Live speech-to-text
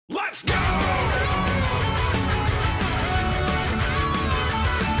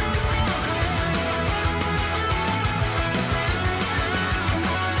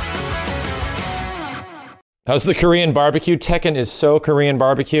How's the Korean barbecue? Tekken is so Korean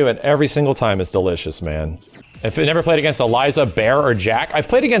barbecue, and every single time it's delicious, man. I've never played against Eliza, Bear, or Jack. I've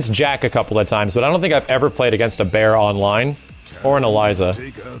played against Jack a couple of times, but I don't think I've ever played against a Bear online. Or an Eliza.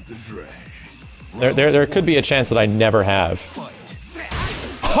 There could be a chance that I never have.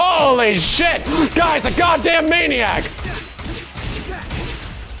 Holy shit! Guy's a goddamn maniac!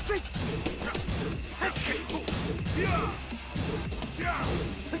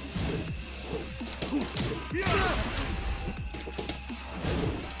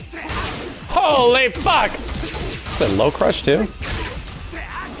 Holy fuck! Is it low crush too?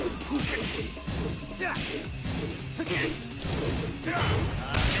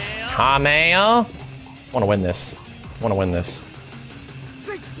 Hameo? I wanna win this. I wanna win this.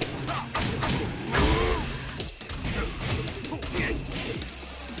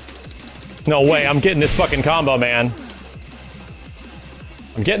 No way, I'm getting this fucking combo, man.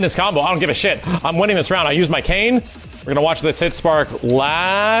 I'm getting this combo, I don't give a shit. I'm winning this round, I use my cane. We're gonna watch this hit spark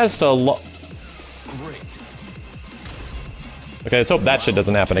last a lo- Okay, let's hope that shit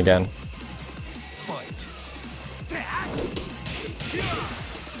doesn't happen again.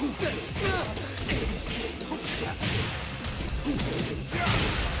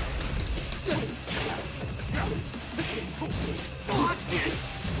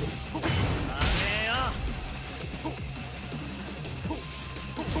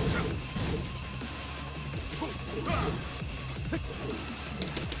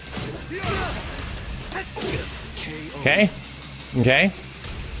 Okay. Okay.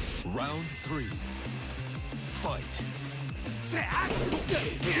 Round 3. Fight.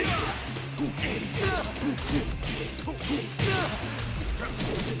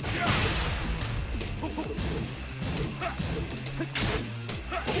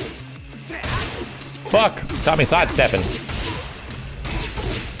 Fuck! Got me sidestepping.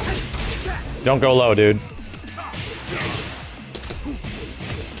 Don't go low, dude.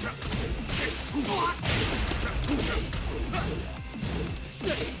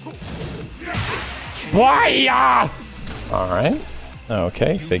 Why? Alright.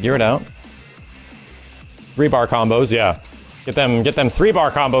 Okay, figure it out. 3-bar combos, yeah. Get them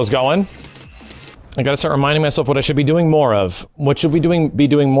 3-bar combos going. I gotta start reminding myself what I should be doing more of. What should we be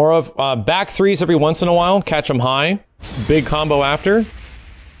doing more of? Back 3s every once in a while, catch them high. Big combo after.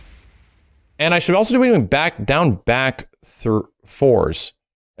 And I should also be doing back 4s.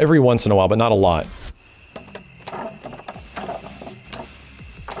 Every once in a while, but not a lot.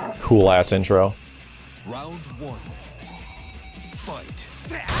 Cool ass intro. Round 1. Fight.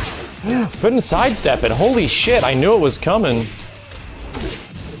 Couldn't sidestep it. Holy shit, I knew it was coming.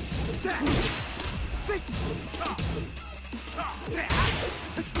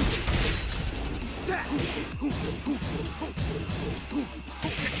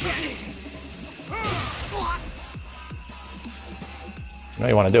 I know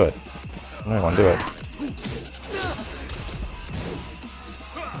you want to do it. I know you want to do it.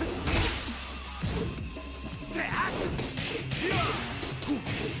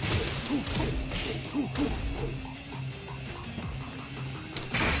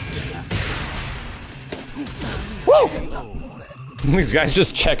 Woo! These guys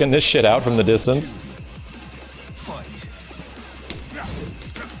just checking this shit out from the distance.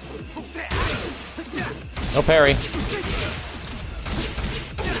 No parry.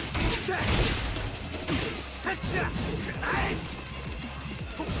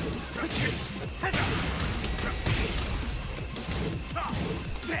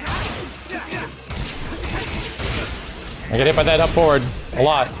 I get hit by that up forward a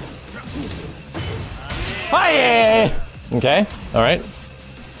lot. Hi! Okay, all right.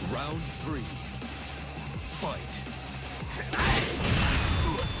 Round 3. Fight.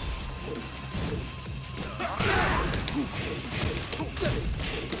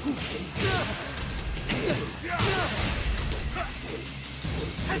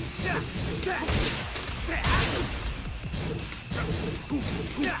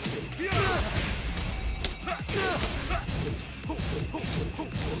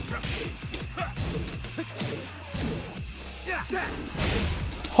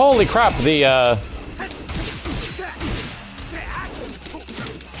 Holy crap, the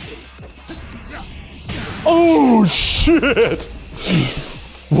oh shit!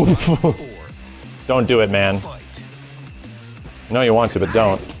 Don't do it, man. I know you want to, but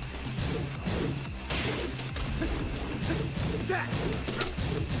don't.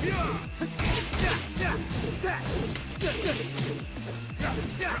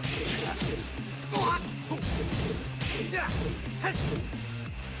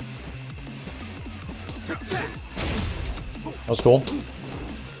 That was cool.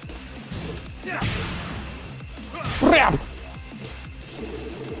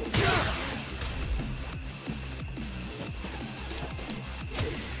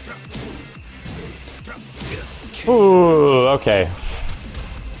 Ooh, okay.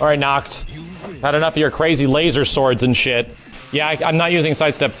 Alright, knocked. Had enough of your crazy laser swords and shit. Yeah, I'm not using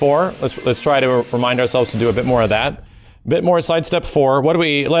sidestep 4. Let's try to remind ourselves to do a bit more of that. A bit more sidestep 4. What do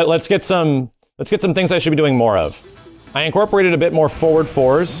we... Let's get some things I should be doing more of. I incorporated a bit more forward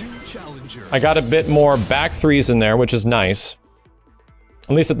 4s. I got a bit more back 3s in there, which is nice.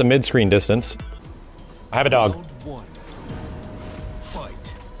 At least at the mid-screen distance. I have a dog. Round 1.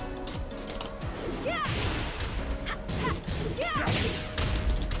 Fight.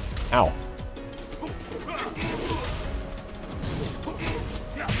 Ow.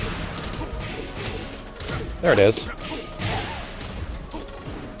 There it is.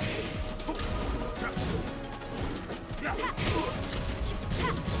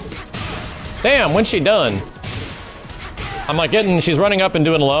 Damn, when's she done? I'm like she's running up and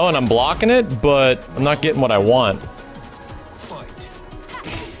doing low and I'm blocking it, but I'm not getting what I want. Fight.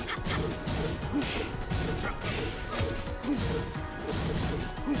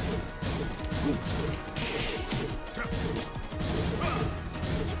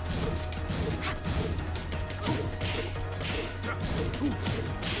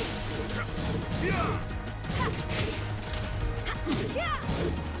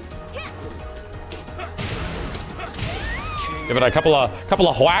 Give it a couple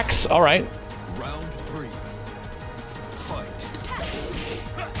of whacks. All right. Round 3. Fight.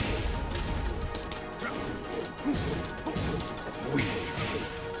 Weak.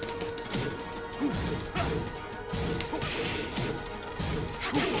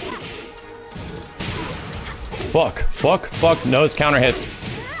 Fuck. Nose counter hit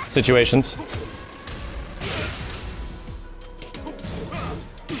situations.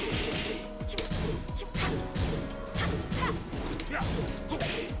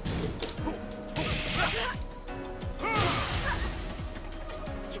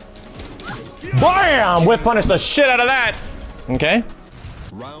 Bam! Whip punish the shit out of that. Okay.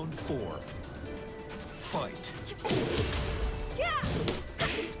 Round 4. Fight.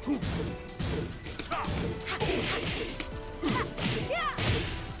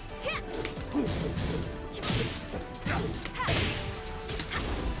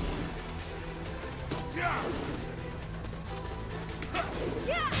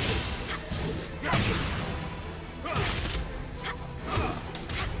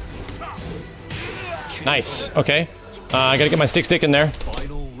 Nice. Okay. I gotta get my stick in there.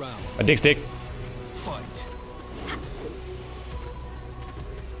 Final round. My dick stick. Fight.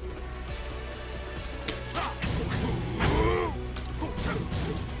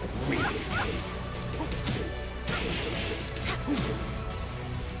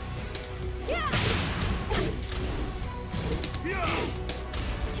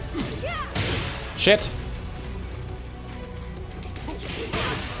 Shit.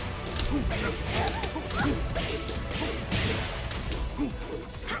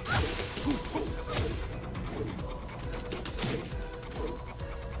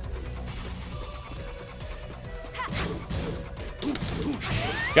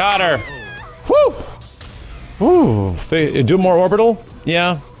 Got her. Woo. Woo. Do more orbital?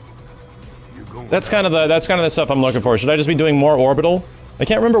 Yeah. That's kind of the stuff I'm looking for. Should I just be doing more orbital? I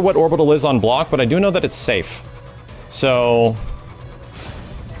can't remember what orbital is on block, but I do know that it's safe. So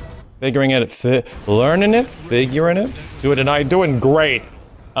figuring it, learning it, figuring it, doing great.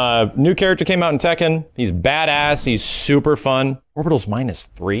 New character came out in Tekken. He's badass. He's super fun. Orbital's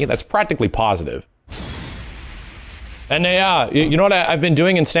 -3. That's practically positive. And yeah, you know what I've been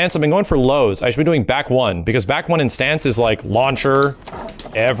doing in stance? I've been going for lows. I should be doing back 1, because back 1 in stance is like launcher,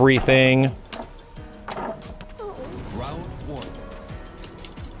 everything. Round 1.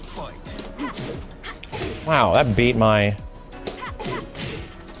 Fight. Wow, that beat my...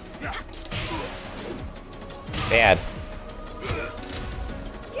 Bad.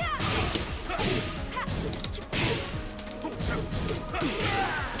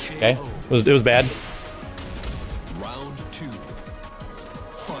 Okay, it was bad.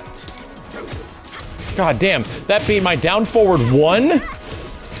 God damn, that beat my down forward 1?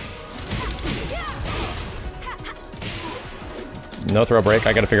 No throw break,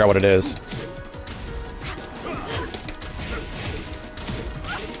 I gotta figure out what it is.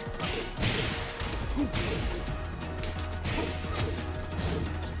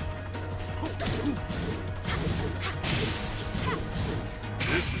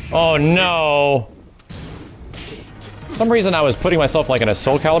 Oh no! For some reason I was putting myself like in a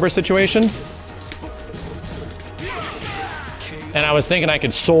Soul Calibur situation. And I was thinking I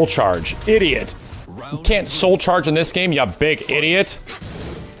could soul charge. Idiot. Round You can't soul charge in this game, you big idiot.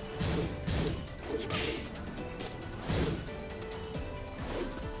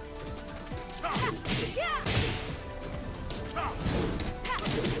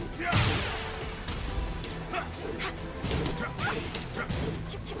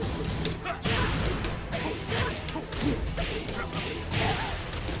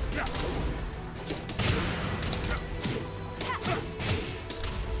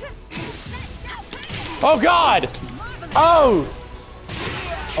 Oh God! Oh!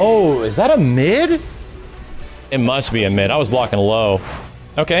 Oh, is that a mid? It must be a mid. I was blocking low.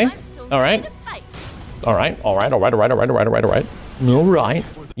 Okay. Alright. Alright, alright.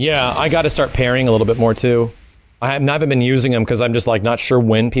 Yeah, I gotta start parrying a little bit more too. I haven't been using them because I'm just like not sure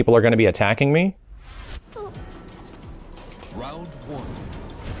when people are gonna be attacking me. Round one.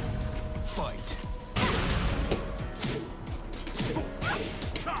 Fight.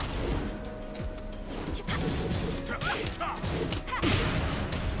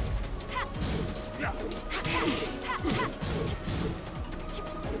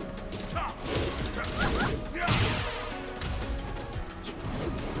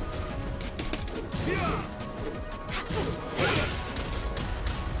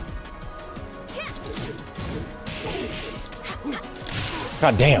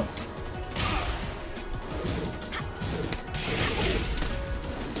 God damn.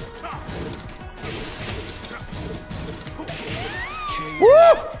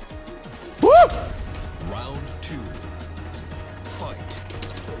 Woo! Woo! Round two. Fight.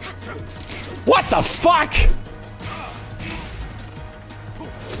 What the fuck?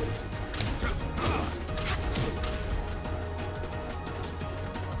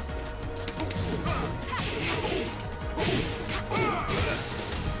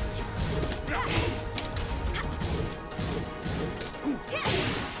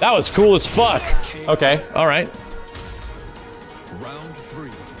 That was cool as fuck. Okay, all right. Round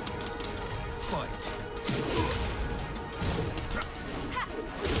three. Fight.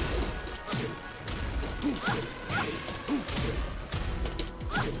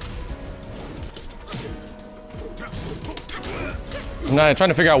 I'm not trying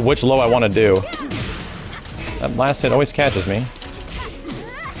to figure out which low I want to do. That last hit always catches me.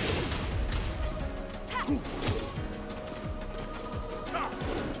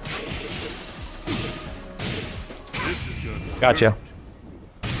 Gotcha.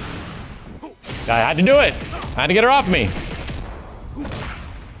 I had to do it. I had to get her off me.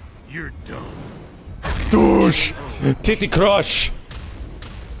 You're done. Douche. Titty crush.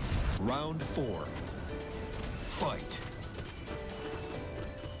 Round four. Fight.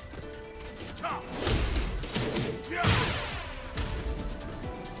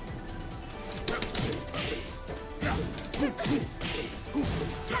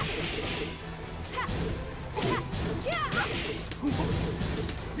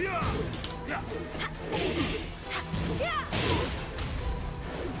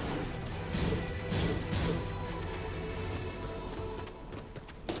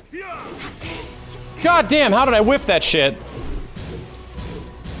 God damn, how did I whiff that shit?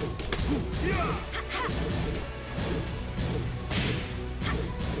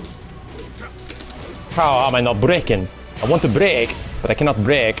 How am I not breaking? I want to break, but I cannot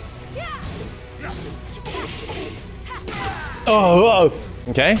break. Oh,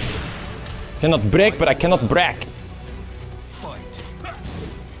 okay. Cannot break, but I cannot break. Fight.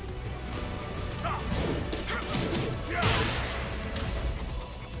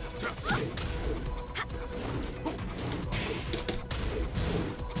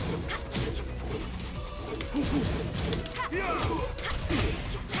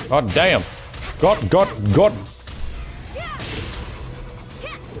 God damn. God.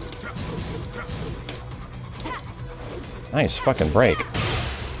 Nice fucking break.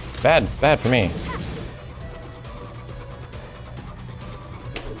 Bad for me.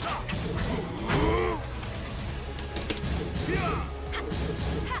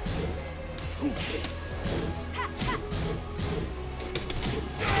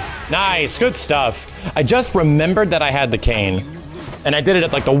 Nice, good stuff. I just remembered that I had the cane. And I did it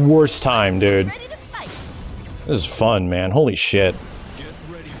at like the worst time, dude. This is fun, man. Holy shit.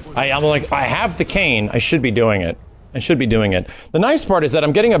 I'm like, I have the cane. I should be doing it. The nice part is that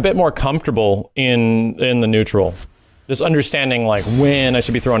I'm getting a bit more comfortable in the neutral. Just understanding like when I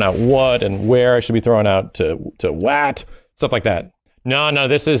should be throwing out what and where I should be throwing out to what. Stuff like that. No,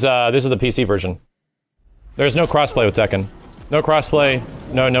 this is the PC version. There's no crossplay with Tekken. No crossplay,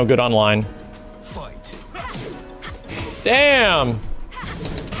 no good online. Fight. Damn!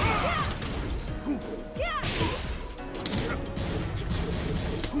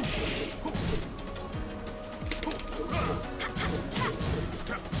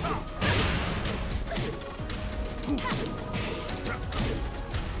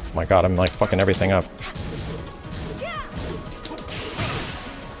 my god, I'm like fucking everything up.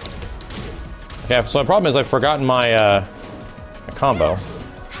 Okay, so the problem is I've forgotten my, my combo.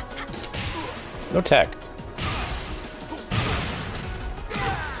 No tech.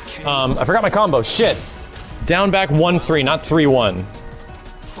 I forgot my combo. Shit. Down back 1-3, not 3-1.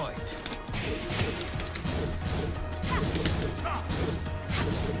 Fight.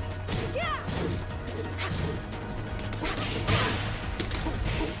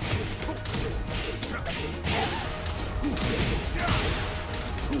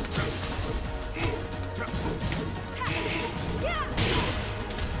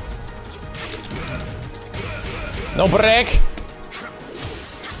 No break.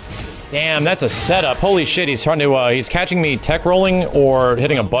 Damn, that's a setup. Holy shit, he's trying to, he's catching me tech rolling or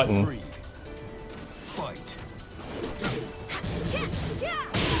hitting a button. 3. Fight.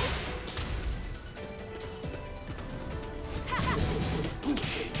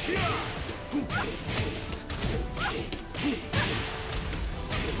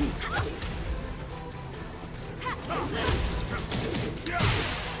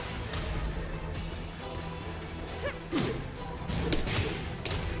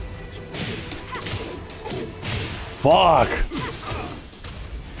 Fuck.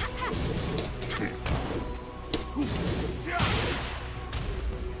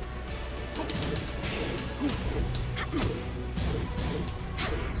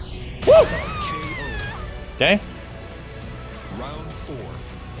 Woo! Okay. Round 4.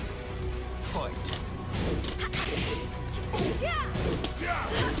 Fight.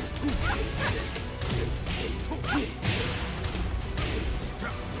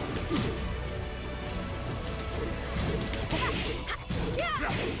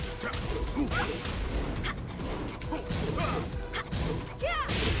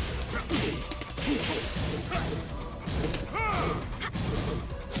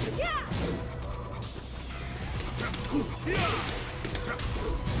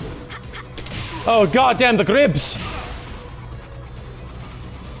 Oh goddamn the gribs!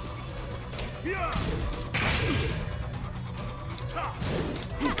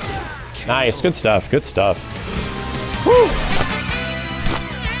 Nice, good stuff, good stuff. Woo!